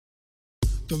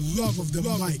the love of the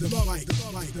mic.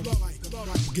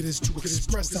 Get us to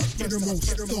express our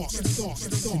innermost thoughts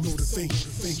and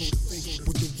motivation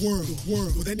with the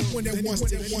world, with anyone that wants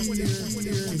to hear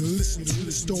and listen to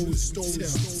the stories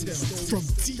from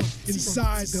deep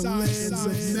inside the lands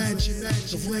of magic,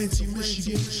 of Lansing,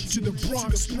 Michigan, to the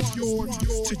Bronx, New York,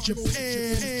 to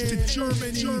Japan, to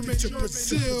Germany, to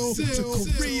Brazil, to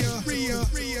Korea,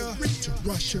 to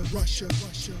Russia,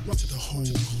 to the whole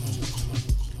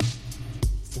globe.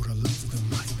 For the love of the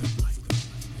mic,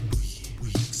 we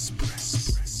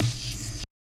express.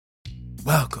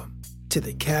 Welcome to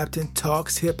the Captain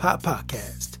Talks HipHop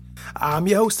Podcast. I'm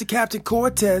your host, the Captain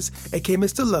Cortez, aka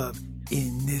Mr. Love,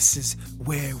 and this is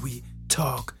where we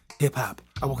talk hip-hop.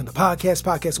 I welcome the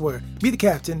podcast where me, the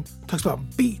Captain, talks about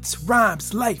beats,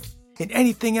 rhymes, life, and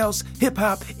anything else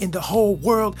hip-hop in the whole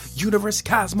world, universe,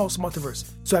 cosmos,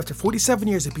 multiverse. So after 47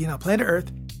 years of being on planet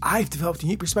Earth, I've developed a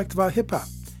unique perspective about hip-hop.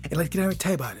 And I'd like to get out and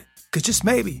tell you about it. Because just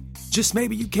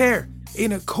maybe you care.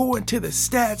 And according to the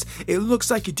stats, it looks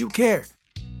like you do care.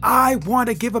 I want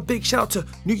to give a big shout out to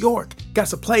New York. Got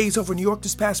some plays over in New York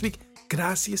this past week.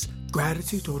 Gracias,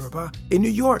 gratitude, in New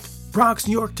York, Bronx,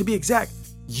 New York to be exact.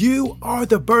 You are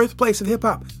the birthplace of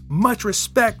hip-hop. Much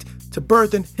respect to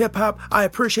birthing hip-hop. I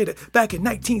appreciate it. Back in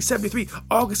 1973,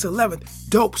 August 11th,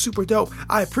 dope, super dope.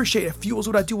 I appreciate it. Fuels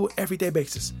what I do on an everyday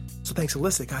basis. So thanks for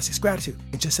listening, guys. It's gratitude.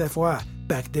 And just FYI,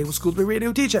 back in the day was school to be a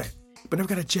radio DJ, but never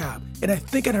got a job. And I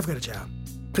think I never got a job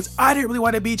because I didn't really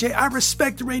want to be a DJ. I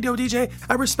respect the radio DJ.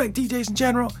 I respect DJs in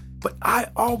general, but I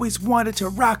always wanted to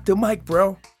rock the mic,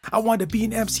 bro. I wanted to be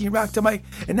an MC and rock the mic,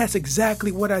 and that's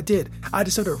exactly what I did. I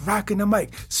just started rocking the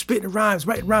mic, spitting rhymes,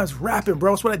 writing rhymes, rapping,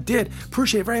 bro. That's what I did.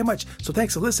 Appreciate it very much. So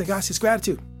thanks for listening, guys. It's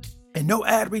gratitude. And no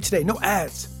ad read today. No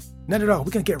ads. None at all.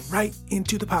 We're going to get right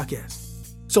into the podcast.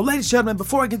 So ladies and gentlemen,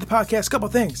 before I get to the podcast, a couple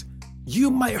things.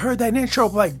 You might heard that intro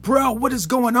like, bro, what is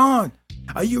going on?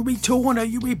 Are you retooling? Are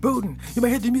you rebooting? You might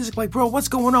hear the music like, bro, what's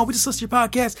going on? We just listened to your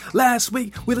podcast last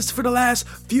week. We listened for the last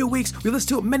few weeks. We listened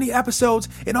to many episodes,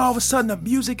 and all of a sudden the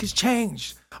music has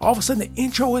changed. All of a sudden the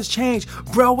intro has changed.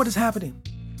 Bro, what is happening?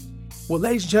 Well,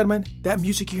 ladies and gentlemen, that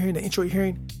music you're hearing, the intro you're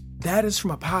hearing, that is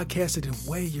from a podcast I did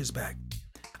way years back.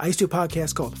 I used to do a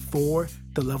podcast called For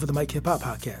the Love of the Mic Hip Hop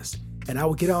Podcast. And I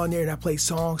would get on there and I play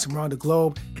songs from around the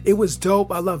globe. It was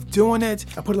dope. I love doing it.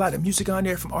 I put a lot of music on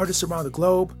there from artists around the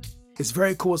globe. It's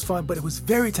very cool. It's fun, but it was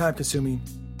very time consuming.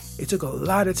 It took a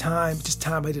lot of time, just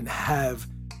time I didn't have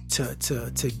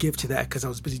to give to that because I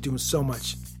was busy doing so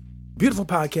much. Beautiful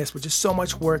podcast, but just so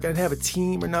much work. I didn't have a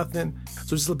team or nothing. So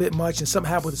it was just a little bit much and something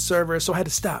happened with the server. So I had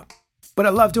to stop. But I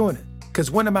love doing it because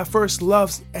one of my first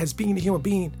loves as being a human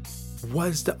being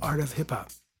was the art of hip hop.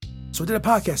 So I did a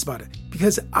podcast about it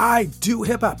because I do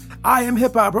hip hop. I am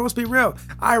hip hop, bro. Let's be real.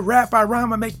 I rap, I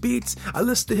rhyme, I make beats. I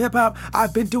listen to hip hop.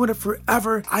 I've been doing it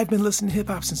forever. I've been listening to hip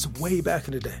hop since way back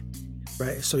in the day.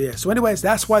 Right? So yeah. So anyways,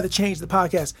 that's why the change of the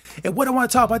podcast. And what I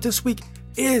want to talk about this week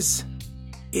is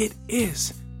it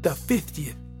is the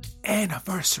 50th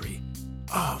anniversary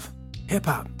of hip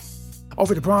hop.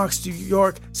 Over the Bronx, New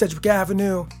York, Sedgwick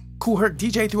Avenue, Kool Herc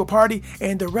DJ threw a party,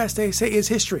 and the rest they say is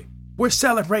history. We're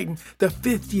celebrating the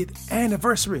 50th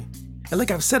anniversary. And like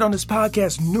I've said on this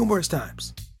podcast numerous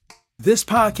times, this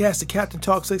podcast, the Captain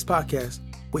Talk 6 podcast,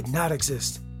 would not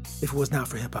exist if it was not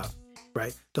for hip hop,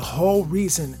 right? The whole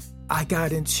reason I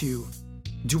got into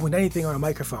doing anything on a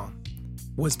microphone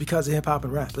was because of hip hop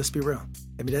and rap. Let's be real.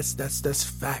 I mean, that's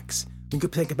facts. We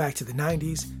could take it back to the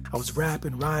 90s. I was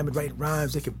rapping, rhyming, writing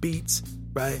rhymes, making beats,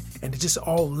 right? And it just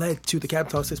all led to the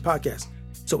Captain Talk 6 podcast.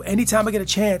 So anytime I get a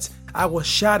chance, I will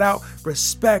shout out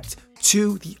respect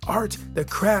to the art, the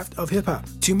craft of hip hop.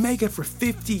 To make it for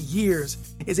 50 years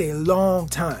is a long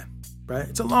time, right?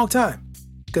 It's a long time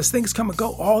because things come and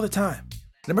go all the time.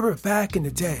 And I remember back in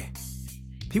the day,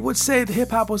 people would say the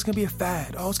hip hop was going to be a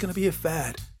fad. Oh, it's going to be a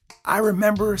fad. I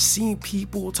remember seeing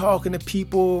people talking to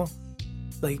people,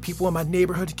 like people in my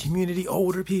neighborhood community,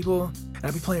 older people, and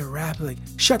I'd be playing rap, like,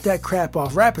 shut that crap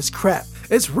off. Rap is crap.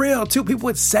 It's real, too. People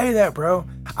would say that, bro.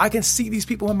 I can see these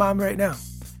people in my mind right now.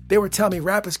 They were telling me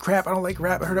rap is crap. I don't like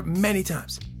rap. I heard it many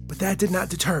times. But that did not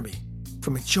deter me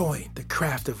from enjoying the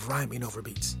craft of rhyming over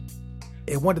beats.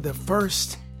 And one of the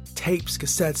first tapes,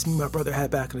 cassettes me and my brother had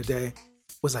back in the day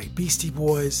was like Beastie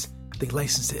Boys, I think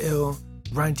License to Ill,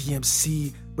 Run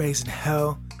DMC, Raising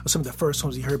Hell, or some of the first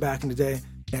ones we heard back in the day.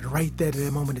 And right there at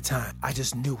that moment in time, I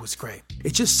just knew it was great.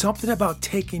 It's just something about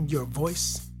taking your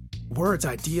voice, words,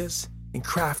 ideas, and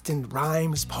crafting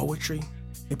rhymes, poetry,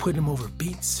 and putting them over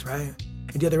beats, right?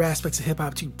 And the other aspects of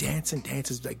hip-hop too,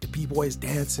 dances like the b-boys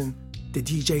dancing, the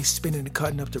DJs spinning and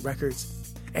cutting up the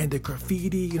records. and the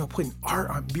graffiti, putting art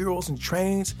on murals and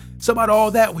trains. So about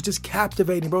all that was just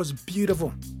captivating, bro. It's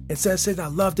beautiful. And since then, I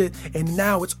loved it. And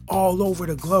now it's all over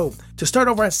the globe. To start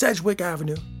over on Sedgwick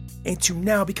Avenue and to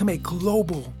now become a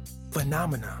global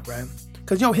phenomenon, right?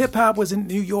 Because, hip hop was in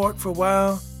New York for a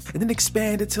while, and then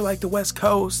expanded to like the West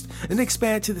Coast, and then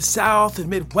expanded to the South and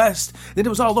Midwest. And then it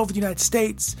was all over the United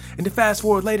States. And then fast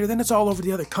forward later, then it's all over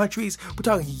the other countries. We're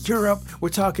talking Europe, we're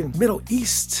talking Middle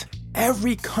East.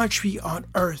 Every country on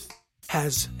earth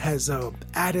has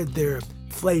added their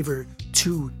flavor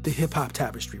to the hip hop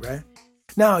tapestry, right?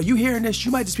 Now, you hearing this,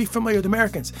 you might just be familiar with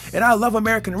Americans. And I love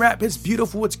American rap. It's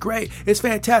beautiful, it's great, it's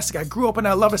fantastic. I grew up and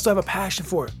I love it, so I have a passion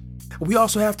for it. We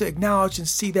also have to acknowledge and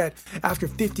see that after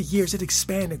 50 years, it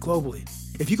expanded globally.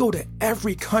 If you go to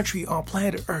every country on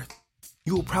planet Earth,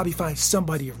 you will probably find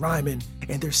somebody rhyming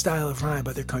in their style of rhyme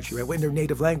by their country, right? In their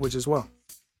native language as well,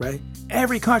 right?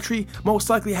 Every country most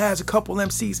likely has a couple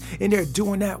MCs in there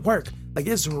doing that work. Like,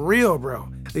 it's real, bro.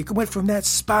 They went from that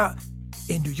spot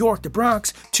in New York, the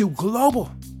Bronx, to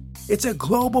global. It's a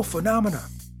global phenomenon,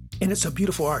 and it's a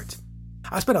beautiful art.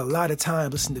 I spent a lot of time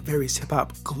listening to various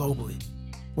hip-hop globally.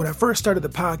 When I first started the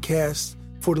podcast,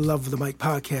 For the Love of the Mic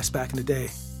podcast back in the day,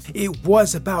 it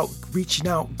was about reaching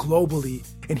out globally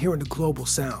and hearing the global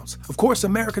sounds. Of course,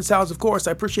 American sounds, of course.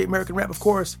 I appreciate American rap, of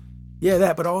course. Yeah,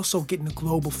 that, but also getting the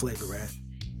global flavor, right?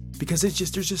 Because there's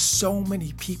just so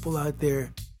many people out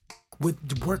there with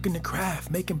working the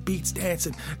craft, making beats,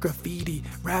 dancing, graffiti,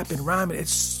 rapping, rhyming.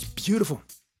 It's beautiful.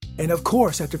 And of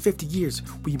course, after 50 years,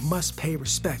 we must pay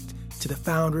respect to the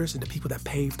founders and the people that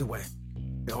paved the way.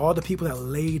 All the people that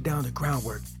laid down the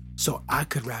groundwork so I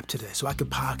could rap today, so I could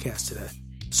podcast today,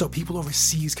 so people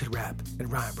overseas could rap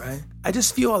and rhyme, right? I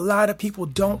just feel a lot of people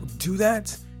don't do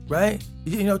that, right?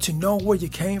 To know where you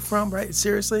came from, right?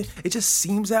 Seriously, it just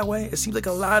seems that way. It seems like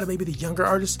a lot of maybe the younger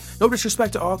artists, no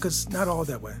disrespect to all, because not all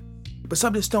that way, but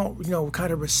some just don't,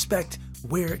 kind of respect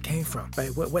where it came from,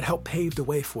 right? What helped pave the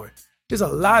way for it. There's a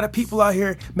lot of people out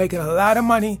here making a lot of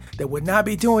money that would not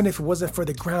be doing it if it wasn't for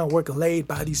the groundwork laid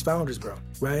by these founders, bro,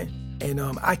 right? And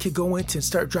I could go into and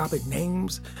start dropping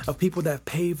names of people that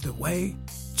paved the way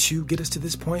to get us to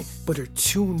this point, but they're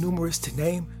too numerous to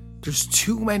name. There's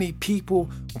too many people,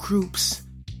 groups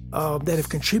that have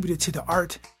contributed to the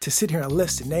art to sit here and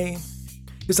list and name.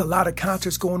 There's a lot of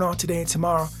concerts going on today and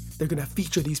tomorrow. They're going to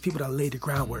feature these people that laid the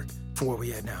groundwork for where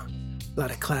we're at now. A lot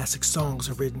of classic songs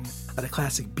are written, a lot of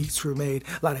classic beats were made,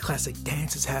 a lot of classic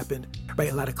dances happened,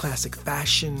 right? A lot of classic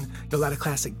fashion, a lot of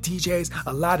classic DJs,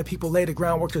 a lot of people laid the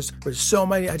groundwork. There's so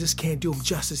many, I just can't do them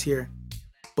justice here.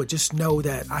 But just know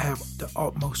that I have the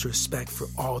utmost respect for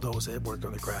all those that worked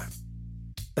on the craft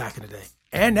back in the day.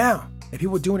 And now, and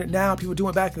people doing it now, people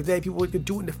doing it back in the day, people can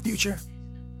do it in the future,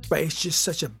 right? It's just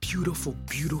such a beautiful,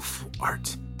 beautiful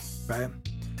art, right?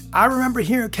 I remember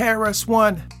hearing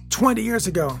KRS-One 20 years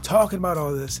ago talking about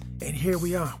all this, and here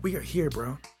we are. We are here,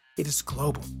 bro. It is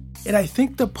global. And I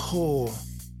think the pull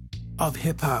of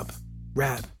hip-hop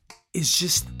rap is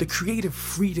just the creative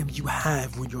freedom you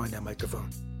have when you're on that microphone.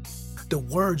 The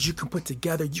words you can put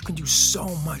together, you can do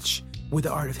so much with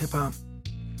the art of hip-hop.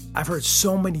 I've heard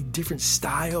so many different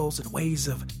styles and ways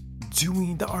of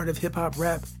doing the art of hip-hop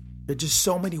rap. There are just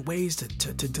so many ways to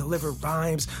deliver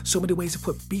rhymes, so many ways to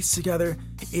put beats together.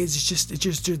 It's just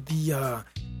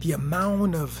the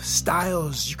amount of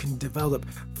styles you can develop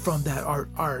from that art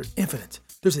are infinite.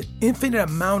 There's an infinite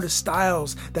amount of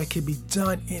styles that can be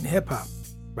done in hip hop,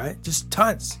 right? Just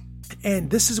tons. And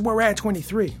this is where we're at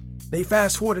 23. They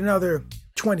fast forward another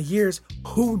 20 years.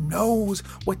 Who knows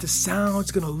what the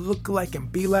sound's gonna look like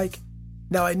and be like?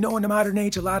 Now, I know in the modern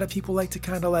age, a lot of people like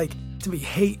to be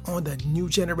hate on the new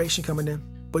generation coming in,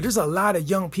 but there's a lot of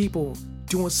young people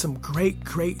doing some great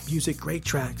music, great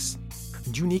tracks,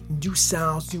 unique new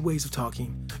sounds, new ways of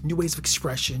talking, new ways of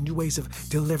expression, new ways of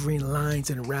delivering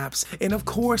lines and raps. And of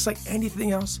course, like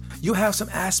anything else, you'll have some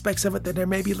aspects of it that are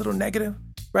maybe a little negative,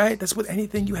 right? That's with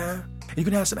anything you have. And you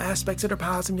can have some aspects that are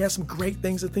positive. You have some great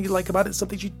things and things you like about it, some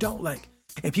things you don't like.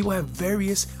 And people have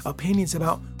various opinions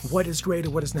about what is great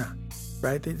and what is not.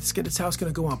 Right? That's how it's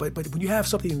going to go on. But when you have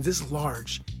something this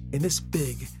large and this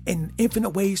big and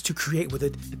infinite ways to create with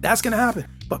it, that's going to happen.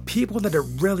 But people that are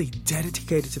really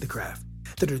dedicated to the craft,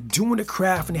 that are doing the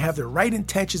craft and they have the right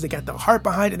intentions, they got the heart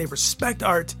behind it, and they respect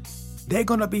art, they're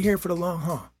going to be here for the long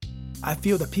haul. I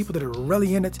feel that people that are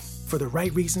really in it for the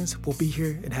right reasons will be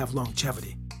here and have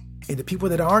longevity. And the people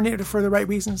that aren't in it for the right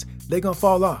reasons, they're going to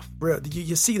fall off. Bro,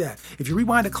 you see that. If you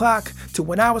rewind the clock to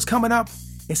when I was coming up,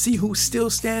 and see who's still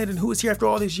standing, who's here after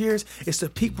all these years. It's the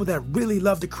people that really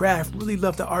love the craft, really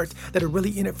love the art, that are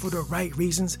really in it for the right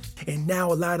reasons. And now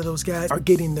a lot of those guys are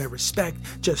getting their respect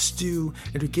just due,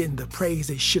 and they're getting the praise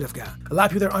they should have got. A lot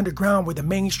of people that are underground where the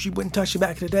mainstream wouldn't touch them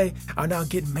back in the day are now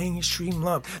getting mainstream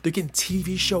love. They're getting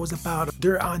TV shows about them.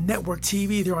 They're on network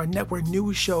TV. They're on network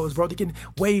news shows, bro. They're getting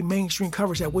way mainstream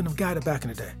coverage that wouldn't have got it back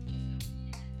in the day.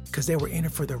 Because they were in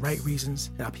it for the right reasons.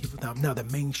 Now the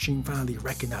mainstream finally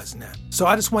recognizing that. So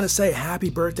I just want to say happy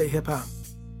birthday, hip hop,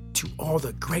 to all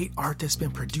the great art that's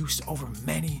been produced over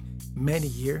many, many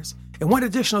years. And one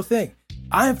additional thing,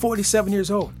 I am 47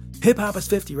 years old. Hip hop is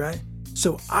 50, right?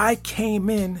 So I came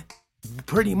in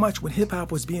pretty much when hip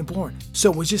hop was being born.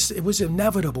 So it was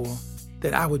inevitable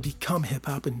that I would become hip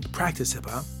hop and practice hip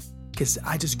hop because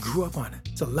I just grew up on it.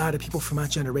 It's a lot of people from my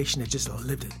generation that just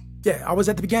lived it. Yeah, I was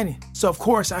at the beginning. So, of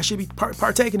course, I should be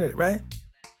partaking in it, right?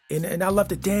 And I love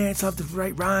to dance, I love to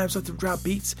write rhymes, I love to drop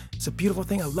beats. It's a beautiful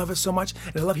thing. I love it so much.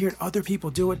 And I love hearing other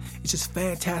people do it. It's just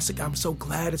fantastic. I'm so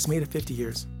glad it's made it 50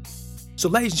 years. So,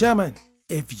 ladies and gentlemen,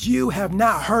 if you have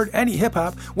not heard any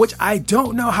hip-hop, which I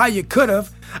don't know how you could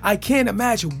have, I can't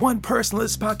imagine one person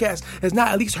listening to this podcast has not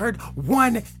at least heard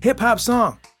one hip-hop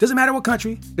song. Doesn't matter what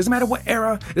country, doesn't matter what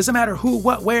era, doesn't matter who,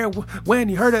 what, where, when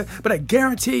you heard it, but I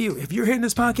guarantee you, if you're hearing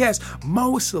this podcast,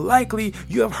 most likely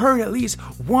you have heard at least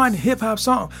one hip-hop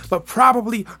song, but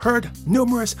probably heard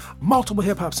multiple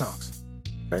hip-hop songs,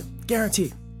 right?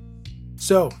 Guaranteed.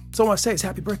 So I want to say is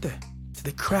happy birthday to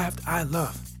the craft I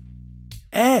love.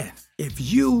 And if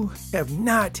you have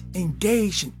not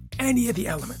engaged in any of the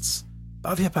elements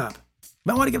of hip-hop, you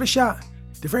might want to give it a shot.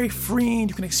 They're very freeing.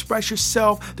 You can express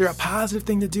yourself. They're a positive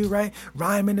thing to do, right?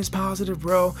 Rhyming is positive,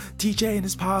 bro. DJing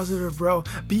is positive, bro.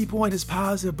 B-boying is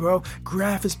positive, bro.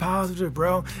 Graph is positive,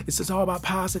 bro. It's just all about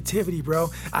positivity, bro.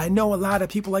 I know a lot of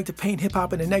people like to paint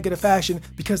hip-hop in a negative fashion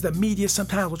because the media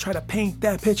sometimes will try to paint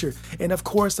that picture. And of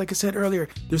course, like I said earlier,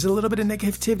 there's a little bit of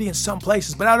negativity in some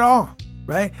places, but not all.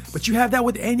 Right? But you have that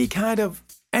with any kind of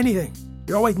anything.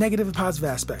 You're always negative and positive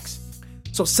aspects.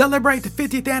 So celebrate the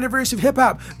 50th anniversary of hip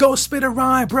hop. Go spit a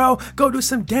rhyme, bro. Go do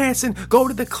some dancing. Go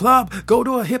to the club. Go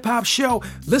to a hip hop show.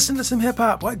 Listen to some hip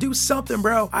hop. Do something,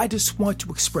 bro. I just want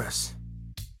to express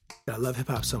that I love hip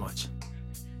hop so much.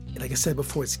 And like I said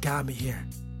before, it's got me here.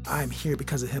 I'm here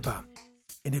because of hip hop.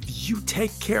 And if you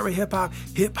take care of hip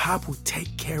hop will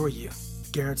take care of you.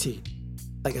 Guaranteed.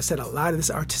 Like I said, a lot of this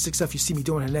artistic stuff you see me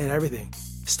doing and everything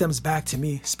stems back to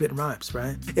me spitting rhymes,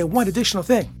 right? And one additional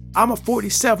thing, I'm a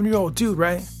 47-year-old dude,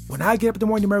 right? When I get up in the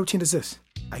morning, my routine is this.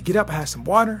 I get up, I have some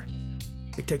water,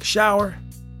 I take a shower,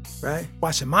 right?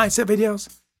 Watch some mindset videos.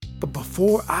 But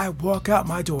before I walk out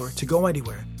my door to go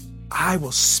anywhere, I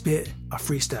will spit a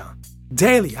freestyle.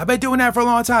 Daily. I've been doing that for a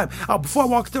long time. Before I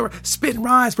walk the door, spitting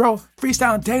rhymes, bro.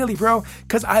 Freestyling daily, bro.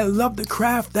 Because I love the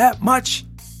craft that much.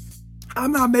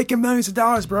 I'm not making millions of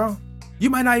dollars, bro. You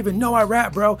might not even know I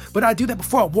rap, bro, but I do that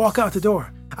before I walk out the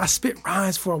door. I spit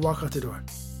rhymes before I walk out the door.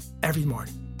 Every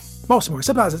morning. Most mornings.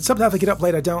 Sometimes I get up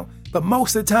late, I don't. But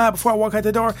most of the time before I walk out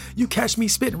the door, you catch me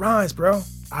spitting rhymes, bro.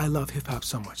 I love hip-hop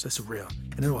so much. That's real.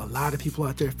 And I know a lot of people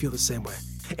out there feel the same way.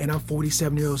 And I'm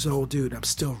 47 years old, dude. I'm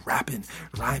still rapping,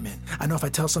 rhyming. I know if I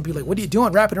tell some people, like, what are you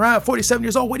doing rapping around at 47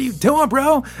 years old? What are you doing,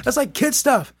 bro? That's like kid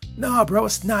stuff. No, bro,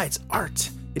 it's not. It's art.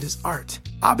 It is art.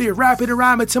 I'll be rapping and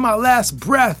rhyming till my last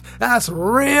breath. That's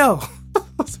real.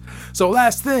 So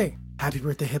last thing, happy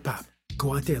birthday hip hop.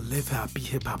 Go out there, live hip hop, be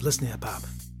hip hop, listen to hip hop.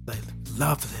 Like,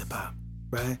 love hip hop,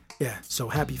 right? Yeah, so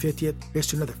happy 50th. Here's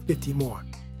to another 50 more.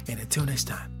 And until next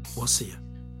time, we'll see you.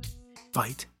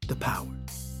 Fight the power.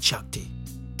 Chuck D.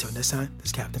 Until next time, this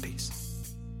is Captain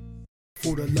Peace.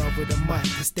 For the love of the mic,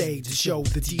 the stage, the show,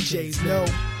 the DJs know.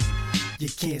 You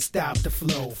can't stop the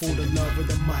flow. For the love of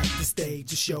the mic, the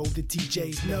stage, the show, the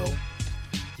DJs know.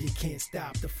 You can't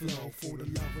stop the flow. For the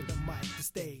love of the mic, the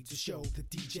stage, the show, the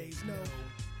DJs know.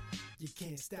 You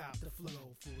can't stop the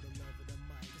flow. For the love of the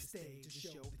mic, the stage, the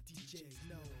show, the DJs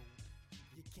know.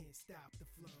 You can't stop the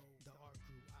flow.